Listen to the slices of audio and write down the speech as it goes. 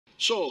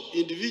So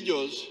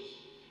individuals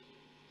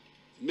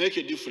make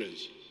a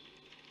difference.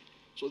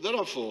 So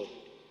therefore,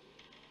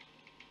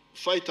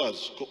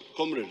 fighters,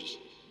 comrades,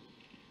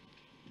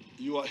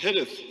 your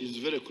health is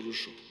very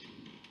crucial.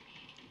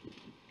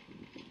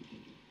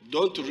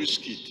 Don't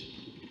risk it.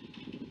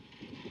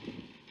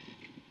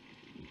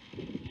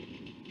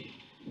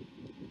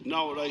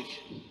 Now, like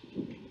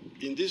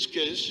in this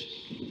case,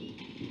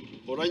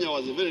 Oulanyah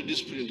was a very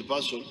disciplined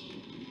person,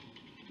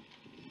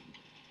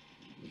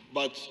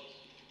 but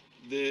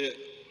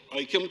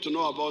I came to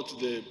know about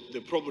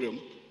the problem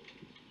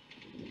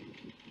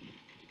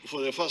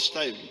for the first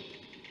time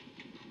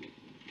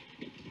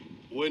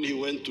when he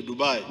went to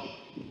Dubai.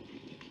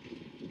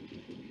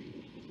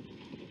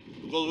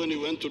 Because when he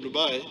went to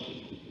Dubai,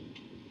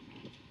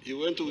 he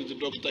went with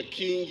Dr.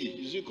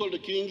 Kingi. Is he called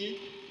Kingi?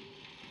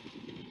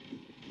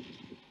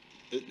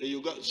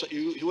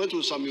 He went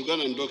with some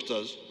Ugandan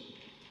doctors.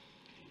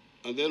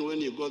 And then when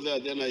you go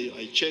there, then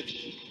I checked,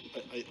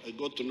 I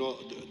got to know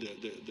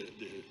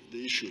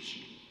the issues.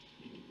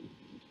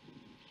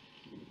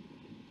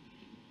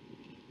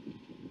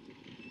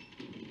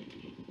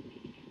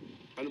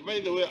 And by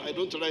the way, I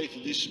don't like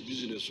this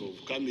business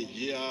of coming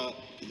here,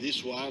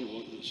 this one.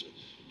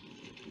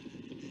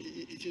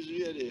 It is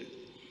really,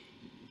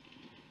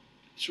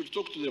 should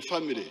talk to the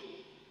family.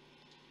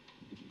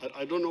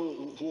 I don't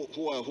know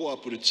who are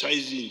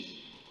politicizing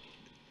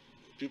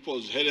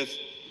people's health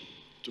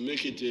to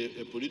make it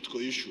a political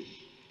issue.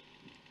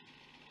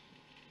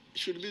 It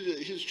should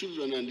be his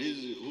children and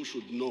who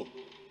should know.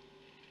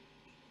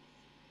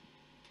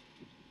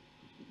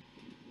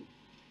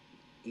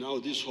 Now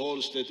this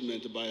whole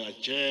statement by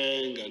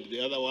Acheng and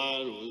the other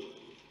one,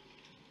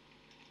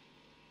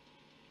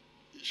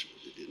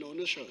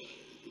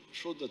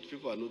 show that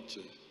people are not.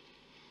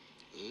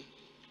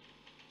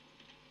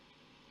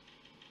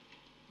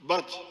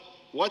 But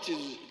what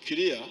is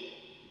clear,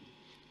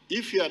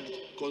 if you had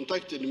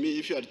contacted me,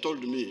 if you had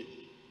told me,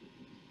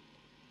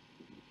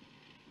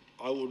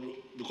 I would,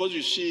 because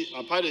you see,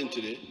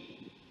 apparently,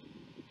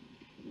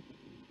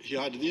 he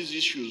had these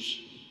issues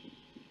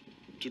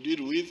to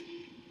deal with,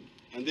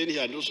 and then he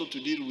had also to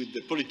deal with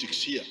the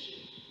politics here.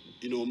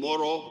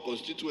 Moro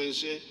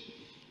constituency,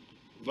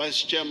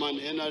 vice chairman,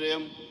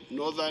 NRM,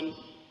 Northern,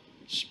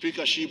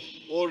 speakership,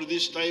 all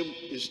this time,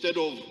 instead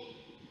of,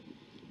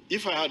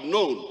 if I had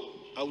known,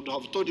 I would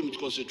have told him to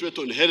concentrate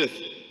on health.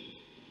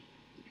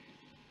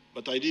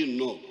 But I didn't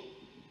know.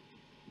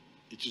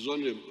 It is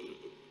only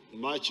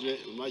much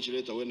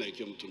later when I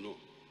came to know.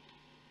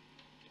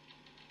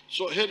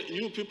 So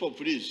you people,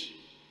 please,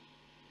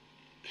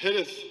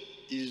 health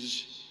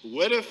is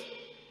wealth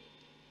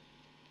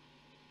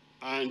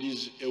and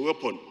is a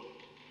weapon.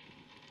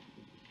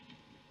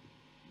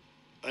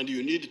 And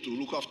you need to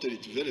look after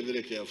it very,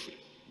 very carefully.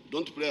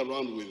 Don't play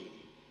around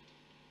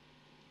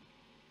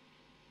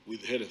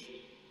with health.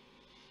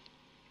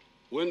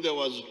 When there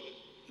was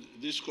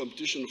this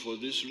competition for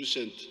this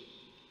recent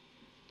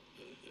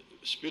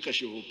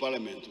speakership of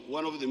parliament,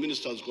 one of the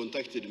ministers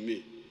contacted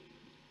me.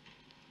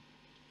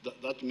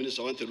 That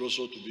minister wanted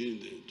also to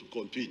to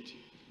compete.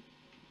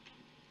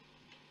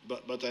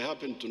 But I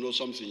happen to know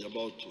something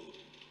about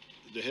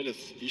the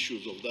health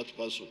issues of that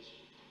person.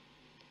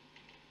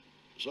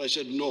 So I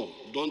said, no,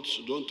 don't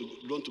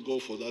go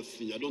for that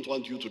thing. I don't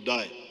want you to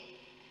die.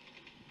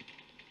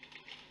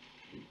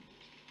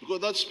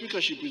 Because that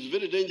speakership is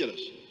very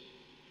dangerous.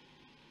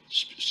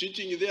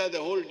 Sitting there the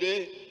whole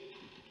day,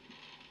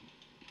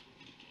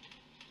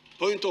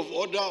 point of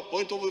order,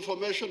 point of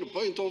information,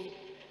 point of...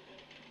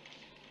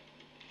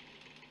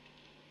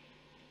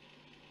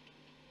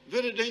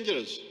 Very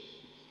dangerous.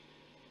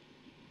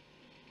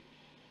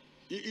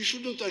 You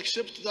shouldn't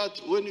accept that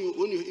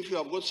if you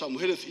have got some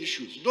health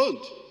issues.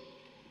 Don't.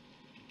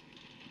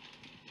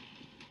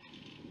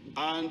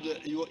 And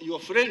your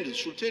friends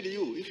should tell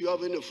you, if you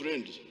have any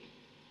friends,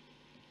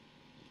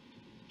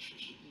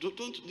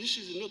 this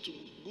is not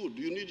good.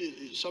 You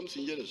need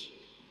something else.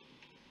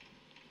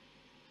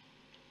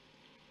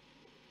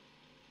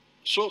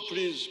 So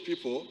please,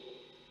 people,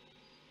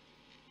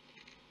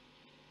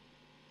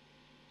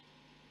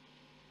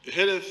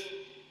 health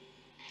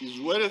is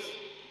wealth,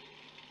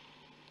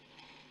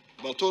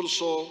 but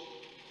also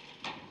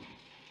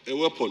a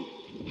weapon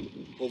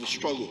of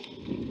struggle.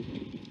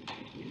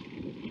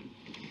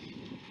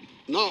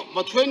 Now,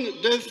 but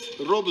when death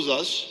robs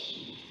us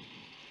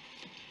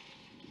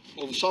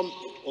of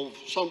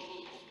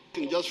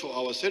something just for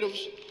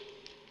ourselves,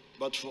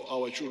 but for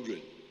our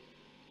children.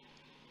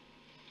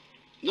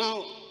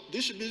 Now,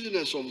 this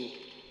business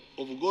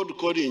of God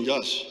calling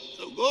us,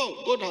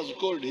 God has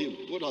called him.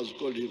 God has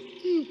called him.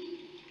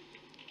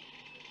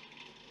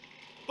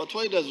 But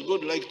why does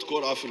God like to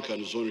call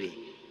Africans only?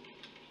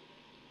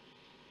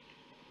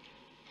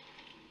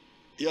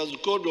 He has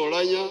called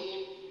Oulanyah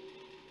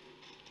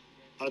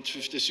at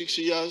 56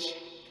 years.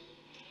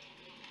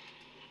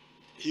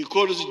 He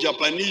calls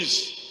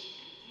Japanese.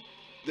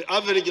 The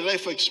average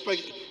life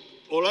expectancy,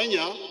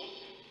 Oulanyah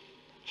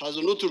has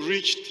not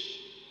reached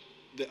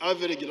the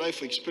average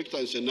life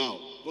expectancy now,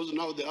 because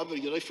now the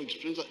average life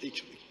expectancy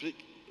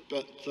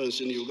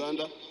expectancy in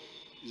Uganda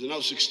is now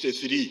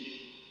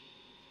 63.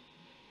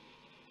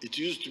 It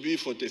used to be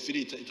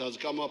 43. It has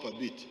come up a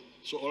bit.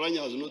 So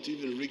Oulanyah has not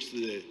even reached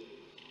the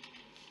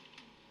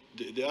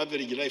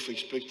average life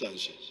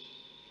expectancy.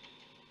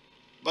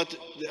 But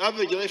the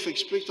average life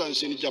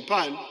expectancy in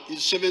Japan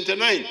is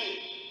 79.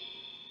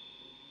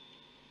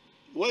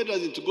 Why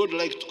doesn't God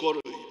like to call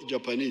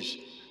Japanese?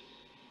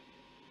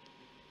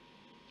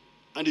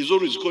 And he's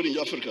always calling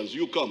Africans,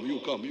 you come, you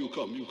come, you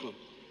come, you come.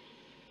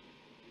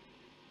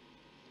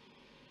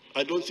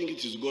 I don't think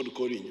it is God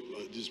calling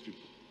these people.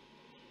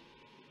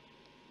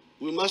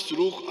 We must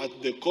look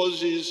at the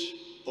causes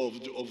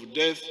of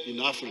death in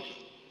Africa.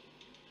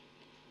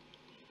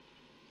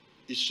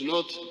 It's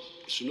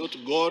not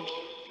God,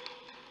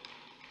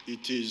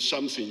 it is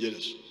something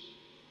else.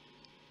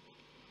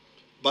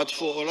 But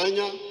for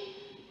Oulanyah,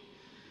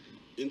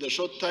 in the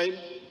short time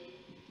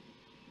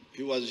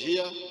he was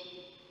here,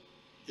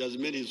 he has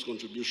made his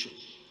contribution.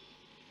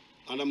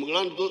 And I'm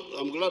glad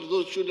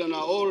those children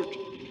are old.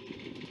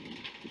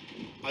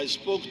 I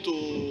spoke to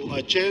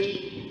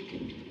Acheng.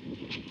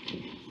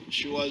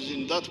 She was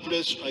in that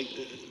place,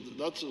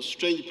 that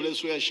strange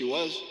place where she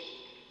was.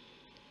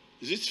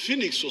 Is it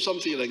Phoenix or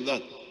something like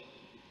that?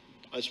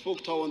 I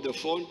spoke to her on the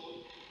phone.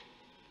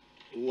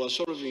 We were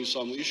solving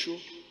some issue.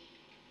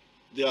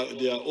 They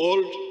are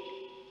old.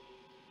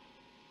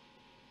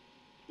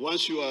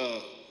 Once you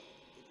are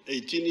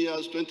 18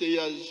 years, 20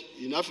 years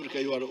in Africa,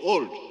 you are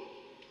old.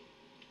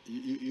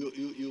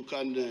 You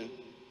can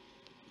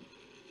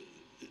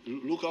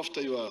look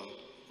after your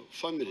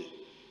family.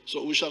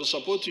 So we shall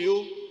support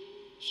you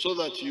so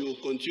that you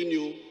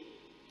continue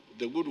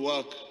the good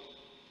work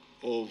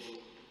of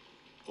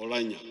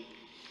Oulanyah.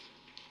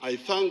 I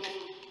thank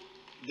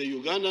the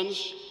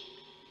Ugandans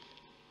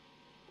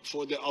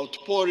for the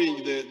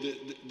outpouring,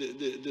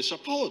 the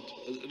support,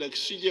 like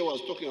CJ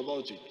was talking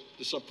about it,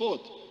 the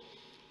support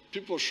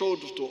people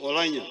showed to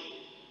Oulanyah,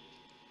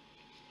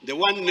 the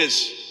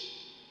oneness.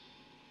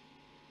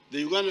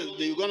 The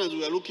Ugandans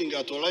were looking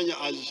at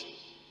Oulanyah as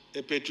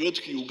a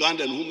patriotic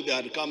Ugandan whom they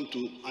had come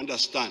to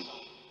understand.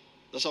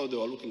 That's how they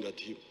were looking at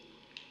him.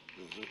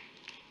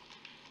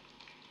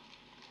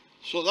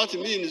 So that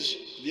means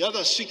the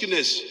other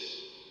sickness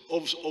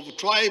of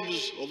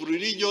tribes, of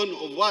religion,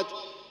 of what?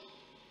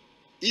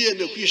 Ian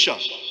Kwisha.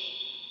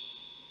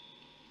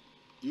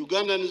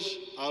 Ugandans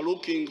are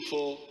looking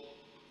for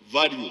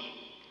value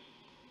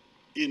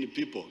in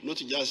people, not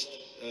just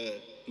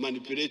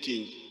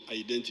manipulating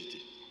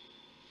identity.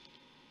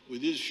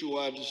 With these few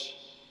words,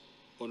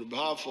 on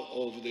behalf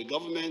of the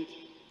government,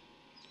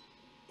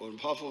 on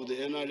behalf of the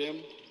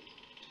NRM,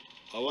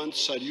 I want to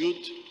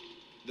salute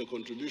the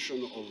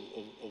contribution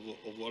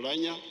of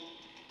Oulanyah,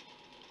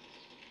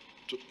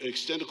 to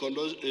extend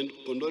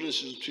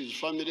condolences to his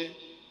family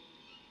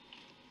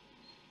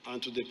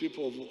and to the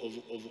people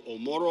of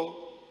Omoro,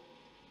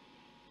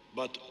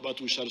 but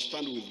we shall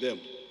stand with them.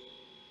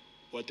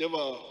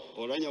 Whatever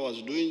Oulanyah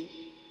was doing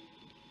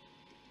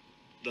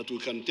that we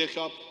can take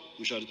up,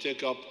 we shall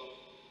take up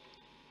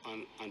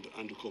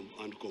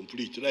and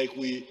complete. Like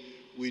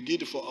we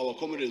did for our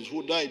comrades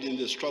who died in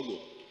the struggle.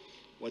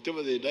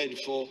 Whatever they died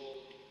for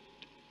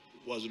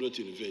was not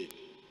in vain.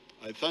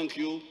 I thank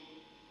you,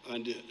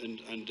 and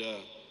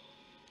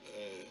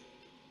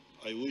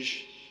I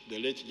wish the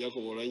late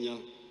Jacob Oulanyah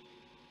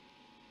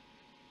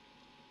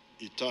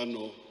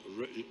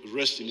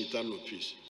rest in eternal peace.